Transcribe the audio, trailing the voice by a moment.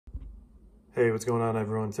Hey, what's going on,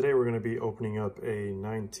 everyone? Today we're going to be opening up a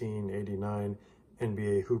 1989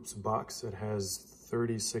 NBA Hoops box. It has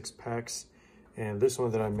 36 packs, and this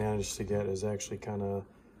one that I managed to get is actually kind of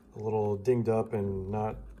a little dinged up and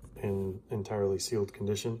not in entirely sealed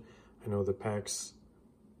condition. I know the packs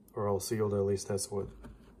are all sealed, at least that's what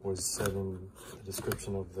was said in the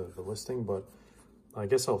description of the listing, but I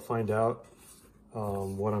guess I'll find out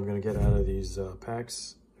what I'm going to get out of these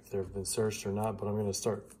packs, if they've been searched or not, but I'm going to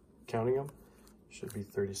start counting them. Should be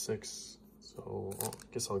 36, so I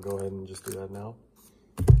guess I'll go ahead and just do that now.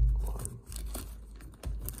 1,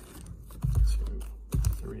 2,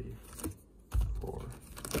 3, 4,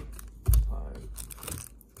 5,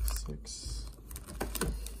 6.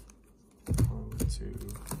 1, 2,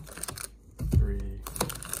 3,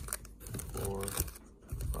 4,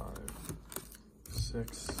 5,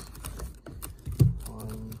 6.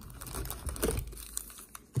 1,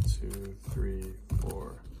 2, 3,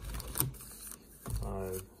 4,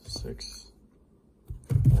 5, 6.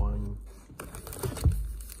 1,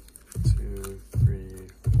 2, 3,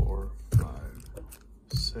 4, 5,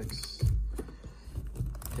 6.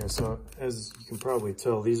 Yeah, so as you can probably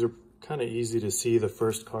tell, these are kind of easy to see, the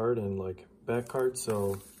first card and like back card,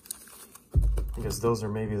 so I guess those are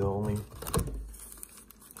maybe the only,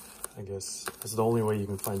 I guess that's the only way you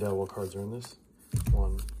can find out what cards are in this.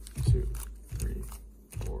 1, 2, 3,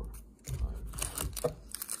 4, 5,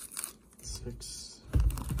 6.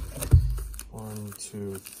 1,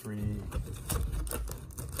 2, 3,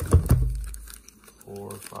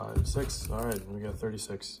 4, 5, 6. All right, we got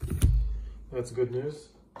 36. That's good news.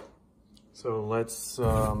 So let's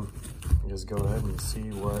just go ahead and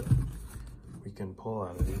see what we can pull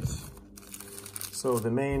out of these. So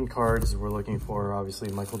the main cards we're looking for are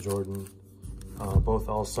obviously Michael Jordan, both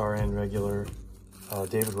All-Star and regular,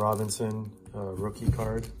 David Robinson, rookie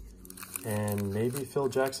card, and maybe Phil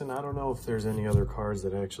Jackson. I don't know if there's any other cards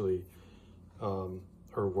that actually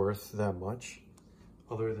are worth that much,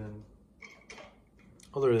 other than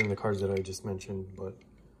the cards that I just mentioned. But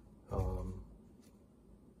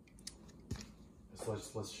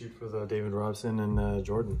let's shoot for the David Robinson and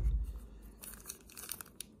Jordan.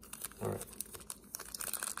 All right,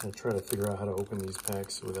 I'm gonna try to figure out how to open these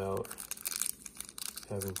packs without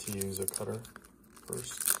having to use a cutter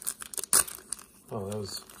first. Oh, that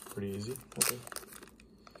was pretty easy. Okay,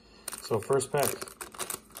 so first pack.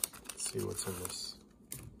 See what's in this.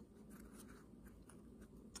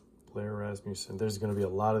 Blair Rasmussen. There's going to be a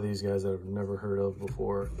lot of these guys that I've never heard of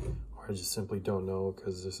before, or I just simply don't know,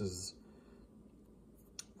 because this is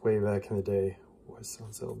way back in the day. Wes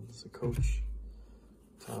Unseld is a coach.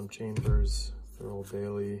 Tom Chambers, Thurl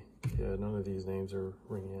Bailey. Yeah, none of these names are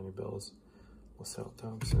ringing any bells. LaSalle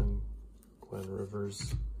Thompson, Glenn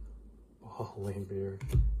Rivers, Paul Laimbeer,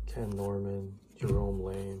 Ken Norman, Jerome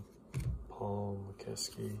Lane, Paul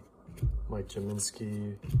McKeskey, Mike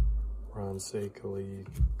Jaminski, Ron Sakely,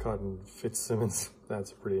 Cotton Fitzsimmons.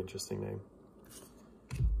 That's a pretty interesting name.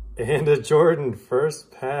 And a Jordan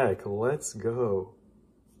first pack. Let's go.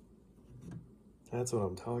 That's what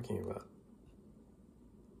I'm talking about.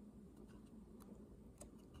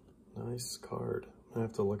 Nice card. I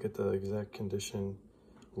have to look at the exact condition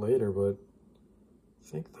later, but I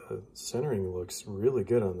think the centering looks really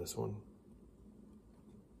good on this one.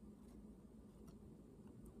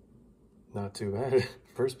 Not too bad.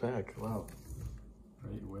 First pack. Wow.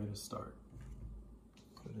 Great way to start.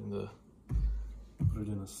 Put it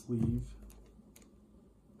in a sleeve.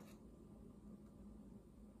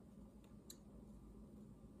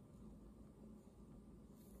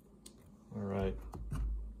 All right.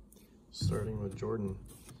 Starting with Jordan.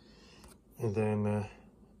 And then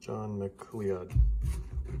John McLeod.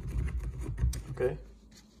 Okay.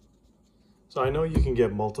 So I know you can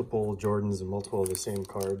get multiple Jordans and multiple of the same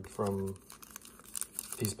card from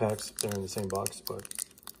these packs. They're in the same box, but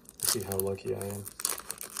let's see how lucky I am.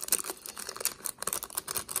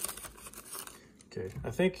 Okay,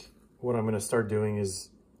 I think what I'm going to start doing is,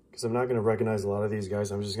 because I'm not going to recognize a lot of these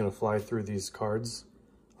guys, I'm just going to fly through these cards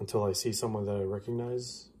until I see someone that I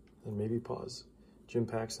recognize, and maybe pause. Jim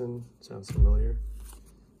Paxson, sounds familiar.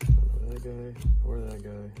 I don't know that guy, or that guy,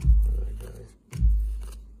 or that guy.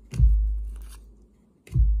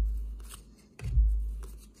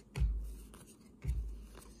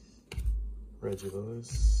 Reggie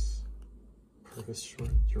Lewis, Purvis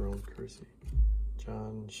Short, Jerome Kersey,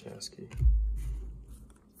 John Shasky.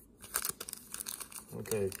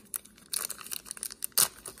 Okay.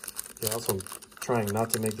 Yeah, also I'm trying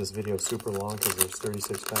not to make this video super long because there's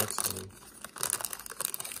 36 packs, and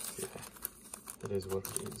yeah, it is what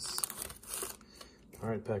it is. All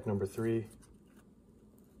right, pack number 3.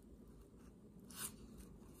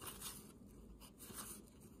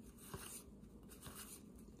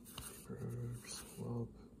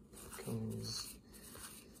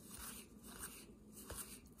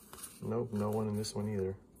 Nope, no one in this one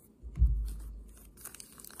either.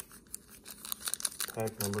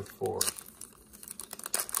 Pack number 4.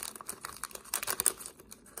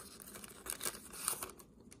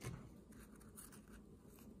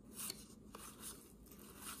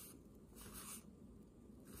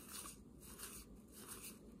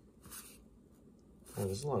 Oh,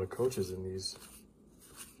 there's a lot of coaches in these.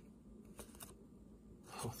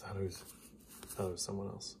 Oh, I thought it was someone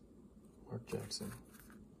else. Mark Jackson.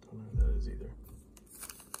 Don't know who that is either.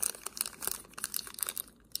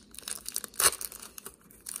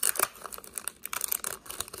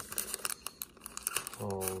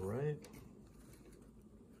 All right.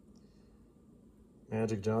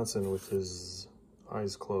 Magic Johnson with his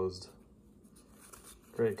eyes closed.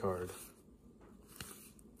 Great card.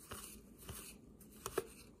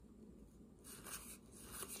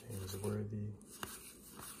 James Worthy.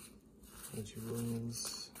 Reggie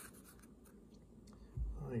Williams.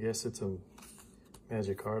 Well, I guess it's a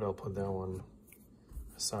Magic card. I'll put that one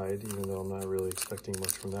aside, even though I'm not really expecting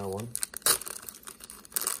much from that one.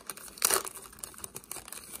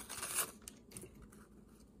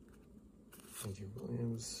 Reggie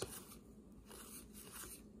Williams.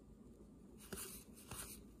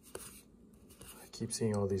 I keep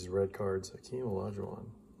seeing all these red cards. Hakeem Olajuwon,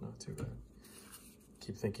 not too bad.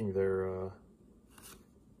 Keep thinking they're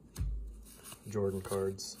Jordan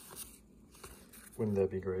cards. Wouldn't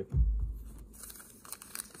that be great?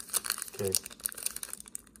 Okay.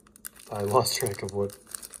 I lost track of what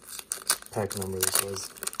pack number this was.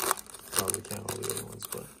 Probably count all the other ones,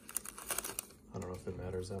 but I don't know if it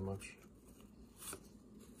matters that much.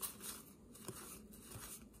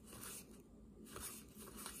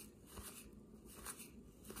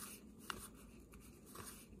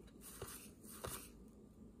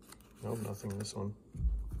 Nope, nothing in this one.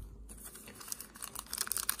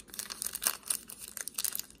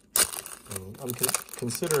 I'm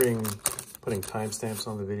considering putting timestamps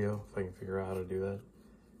on the video if I can figure out how to do that.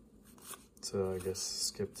 So I guess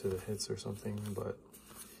skip to the hits or something, but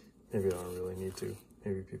maybe I don't really need to.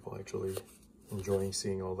 Maybe people actually enjoying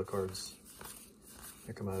seeing all the cards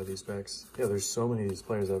that come out of these packs. Yeah, there's so many of these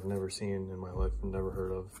players I've never seen in my life and never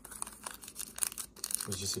heard of. It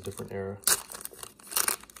was just a different era.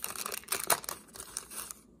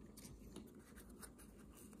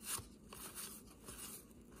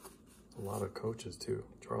 A lot of coaches too.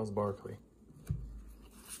 Charles Barkley.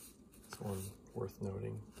 That's one worth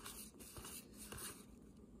noting.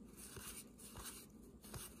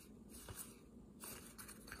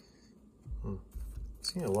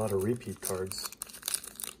 Seeing a lot of repeat cards.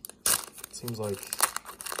 It seems like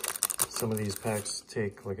some of these packs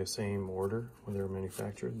take like a same order when they're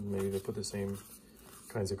manufactured. Maybe they put the same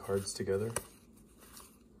kinds of cards together.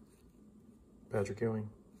 Patrick Ewing,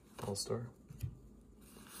 All-Star.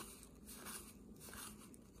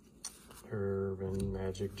 Irvin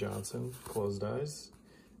Magic Johnson, Closed Eyes.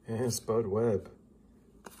 And Spud Webb.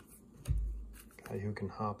 Guy who can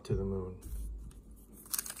hop to the moon.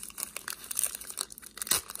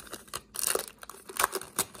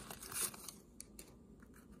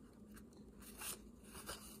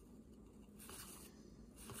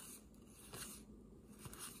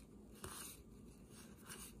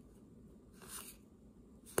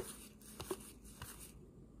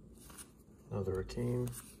 Another Hakeem.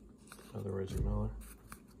 Another Reggie Miller.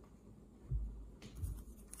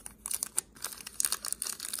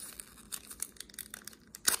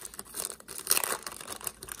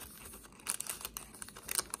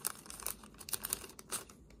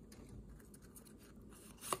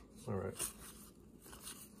 All right.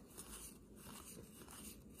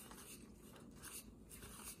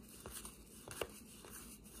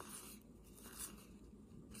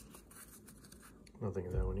 Nothing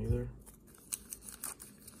in that one either.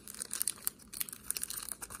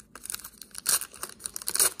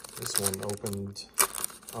 This one opened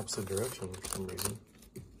opposite direction for some reason.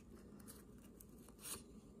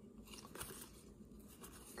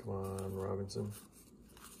 Come on, Robinson.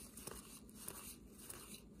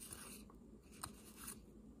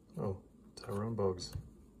 Oh, Tyrone Bogues.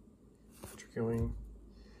 Patrick Ewing.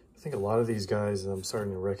 I think a lot of these guys I'm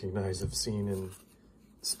starting to recognize I've seen in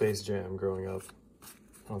Space Jam growing up.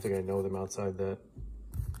 I don't think I know them outside that.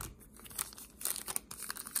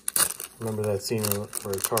 Remember that scene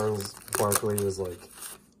where Charles Barkley was like,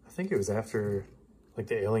 I think it was after like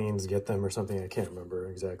the aliens get them or something. I can't remember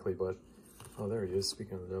exactly, but oh, there he is.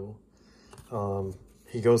 Speaking of the devil,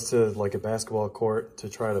 he goes to like a basketball court to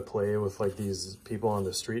try to play with like these people on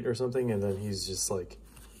the street or something, and then he's just like,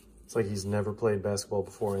 it's like he's never played basketball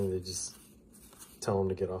before, and they just tell him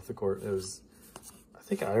to get off the court. It was, I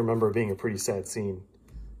think I remember it being a pretty sad scene.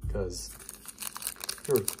 because if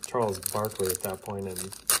you're Charles Barkley at that point and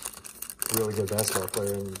a really good basketball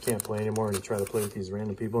player and you can't play anymore and you try to play with these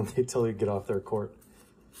random people and they tell you to get off their court,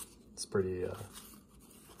 it's pretty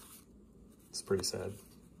sad.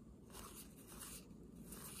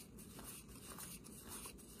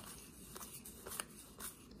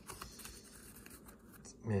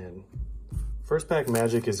 Man, first pack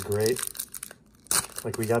Magic is great.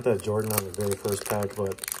 Like, we got that Jordan on the very first pack,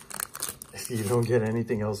 but if you don't get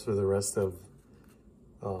anything else for the rest of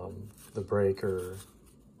the break or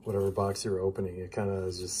whatever box you're opening, it kind of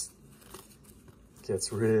just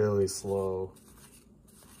gets really slow.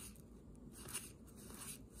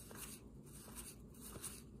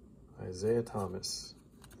 Isaiah Thomas.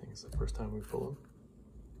 I think it's the first time we pull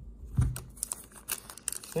him.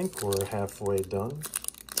 I think we're halfway done.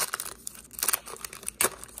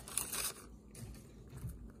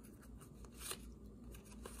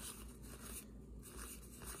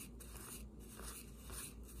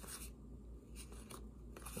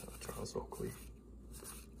 Charles Oakley.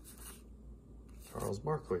 Charles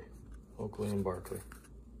Barkley. Oakley and Barkley.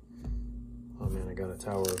 Oh man, I got a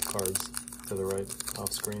tower of cards to the right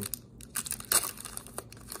off screen.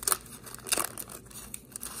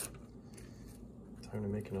 Time to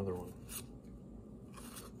make another one.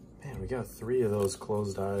 Man, we got 3 of those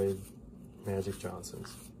closed-eyed Magic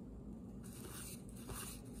Johnsons.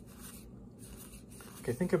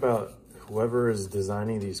 Okay, think about whoever is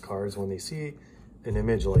designing these cards when they see an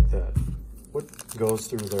image like that. What goes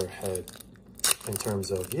through their head in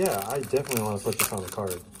terms of, yeah, I definitely want to put this on the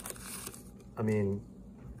card. I mean,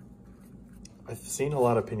 I've seen a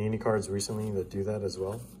lot of Panini cards recently that do that as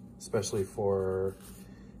well, especially for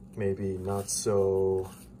maybe not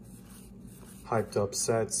so hyped up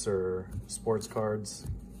sets or sports cards.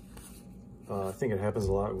 I think it happens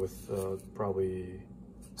a lot with probably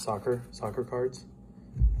soccer cards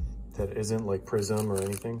that isn't like Prism or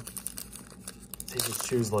anything. They just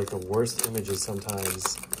choose like the worst images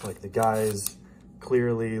sometimes. Like the guy's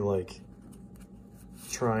clearly like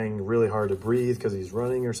trying really hard to breathe because he's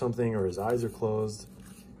running or something, or his eyes are closed.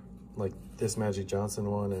 Like this Magic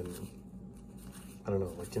Johnson one, and I don't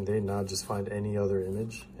know, like can they not just find any other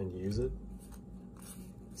image and use it?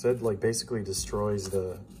 So that like basically destroys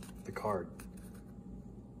the card.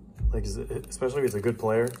 Like especially if it's a good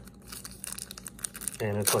player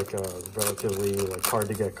and it's like a relatively like hard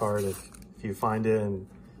to get card. If you find it and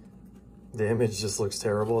the image just looks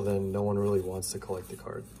terrible, then no one really wants to collect the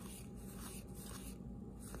card.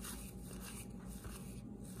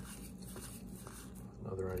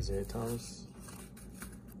 Another Isaiah Thomas.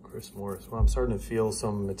 Chris Morris. Well, I'm starting to feel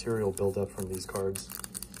some material build up from these cards.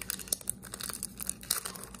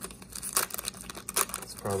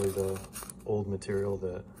 It's probably the old material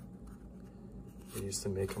that they used to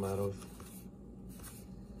make them out of.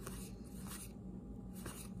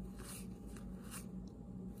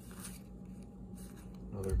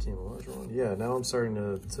 Another Team Elijah one. Yeah, now I'm starting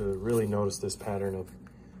to really notice this pattern of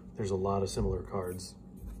there's a lot of similar cards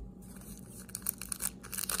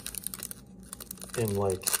in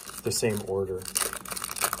like the same order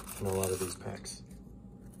in a lot of these packs.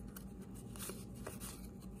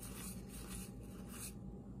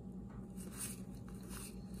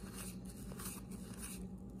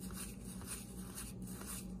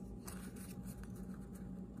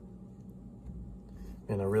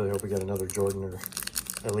 And I really hope we get another Jordan or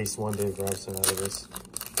at least one Dave Robson out of this.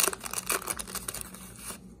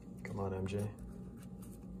 Come on, MJ.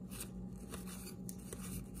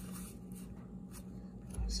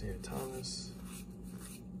 Isaiah Thomas.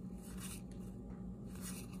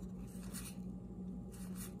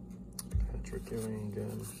 Patrick Ewing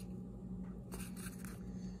again.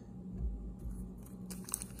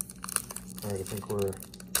 All right, I think we're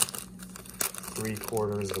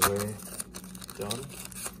 3/4 of the way done.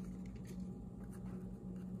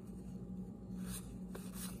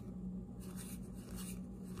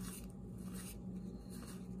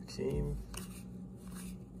 Team.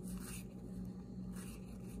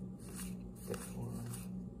 That one.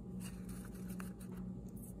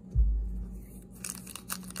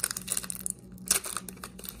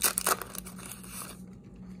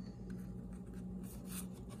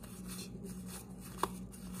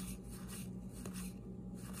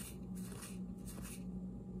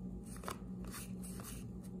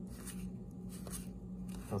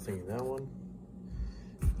 Nothing in that one.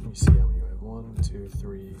 Let me see how many we have. 1, 2,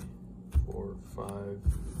 3, 4, 5,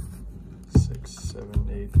 6, 7,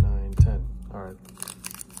 8, 9, 10. All right.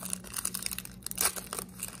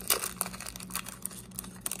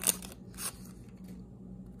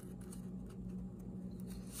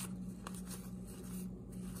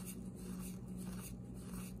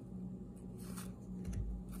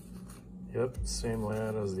 Yep, same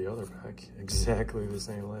layout as the other pack. Exactly the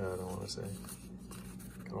same layout, I want to say.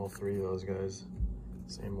 Got all three of those guys.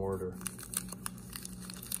 Same order.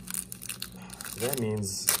 That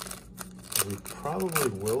means we probably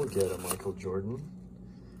will get a Michael Jordan.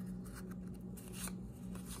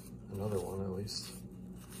 Another one, at least.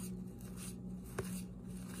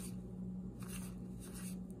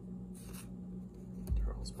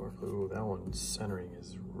 Charles Barkley. Ooh, that one centering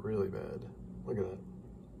is really bad. Look at that.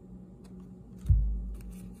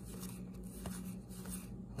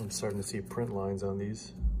 I'm starting to see print lines on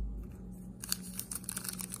these.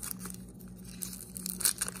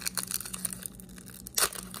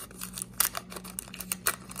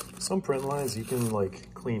 Some print lines you can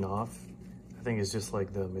like clean off. I think it's just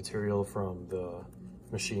like the material from the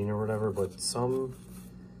machine or whatever, but some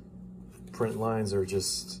print lines are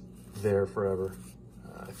just there forever.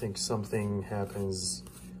 I think something happens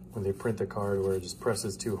when they print the card where it just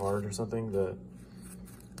presses too hard or something, that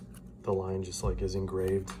the line just like is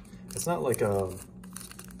engraved. It's not like a, I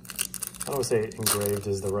don't want to say engraved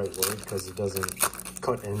is the right word because it doesn't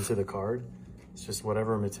cut into the card. It's just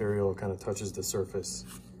whatever material kind of touches the surface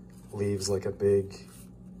leaves like a big,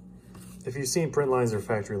 if you've seen print lines or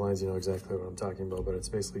factory lines, you know exactly what I'm talking about, but it's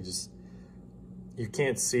basically just, you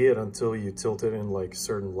can't see it until you tilt it in like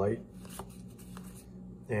certain light.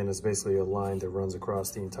 And it's basically a line that runs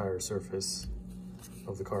across the entire surface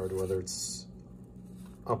of the card, whether it's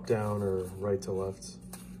up, down, or right to left.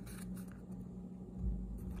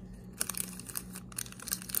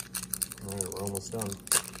 All right, we're almost done.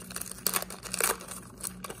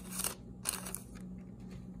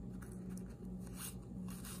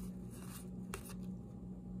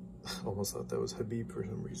 Almost thought that was Habib for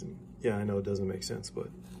some reason. Yeah, I know it doesn't make sense, but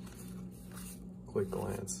quick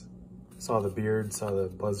glance. Saw the beard, saw the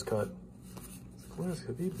buzz cut. What is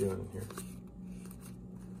Habib doing in here?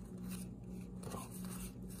 Oh.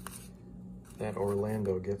 That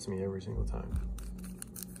Orlando gets me every single time.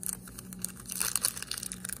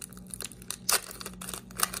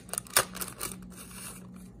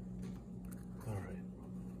 All right.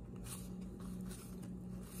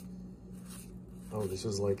 Oh, this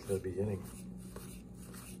is like the beginning.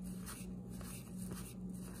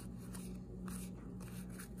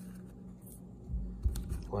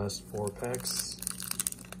 Last 4 packs.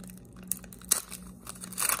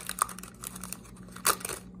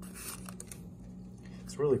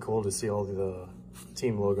 It's really cool to see all the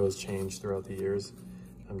team logos change throughout the years.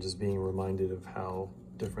 I'm just being reminded of how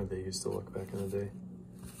different they used to look back in the day.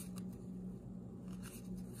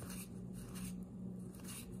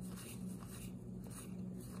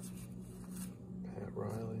 Pat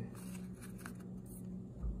Riley.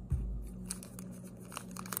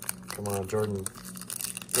 Come on, Jordan.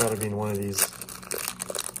 Gotta be in one of these.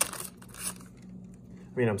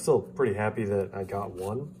 I mean, I'm still pretty happy that I got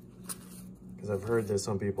one, because I've heard that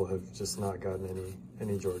some people have just not gotten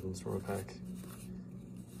any Jordans from a pack.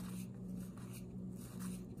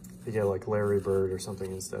 They get like Larry Bird or something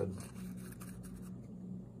instead.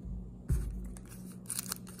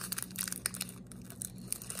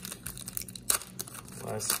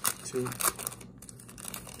 Last 2.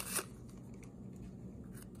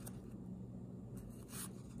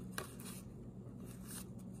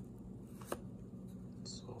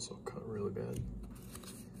 Also cut really bad.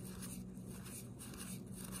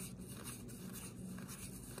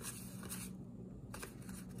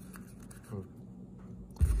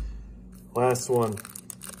 Last one.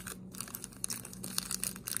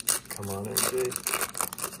 Come on, MJ.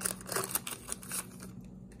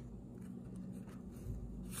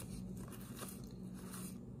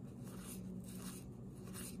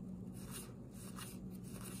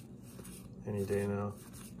 Any day now.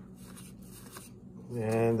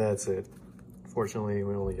 And that's it. Fortunately,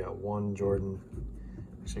 we only got one Jordan.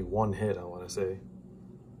 Actually, one hit, I want to say.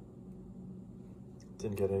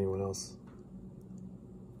 Didn't get anyone else.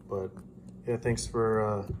 But yeah, thanks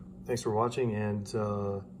for watching, and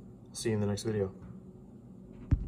see you in the next video.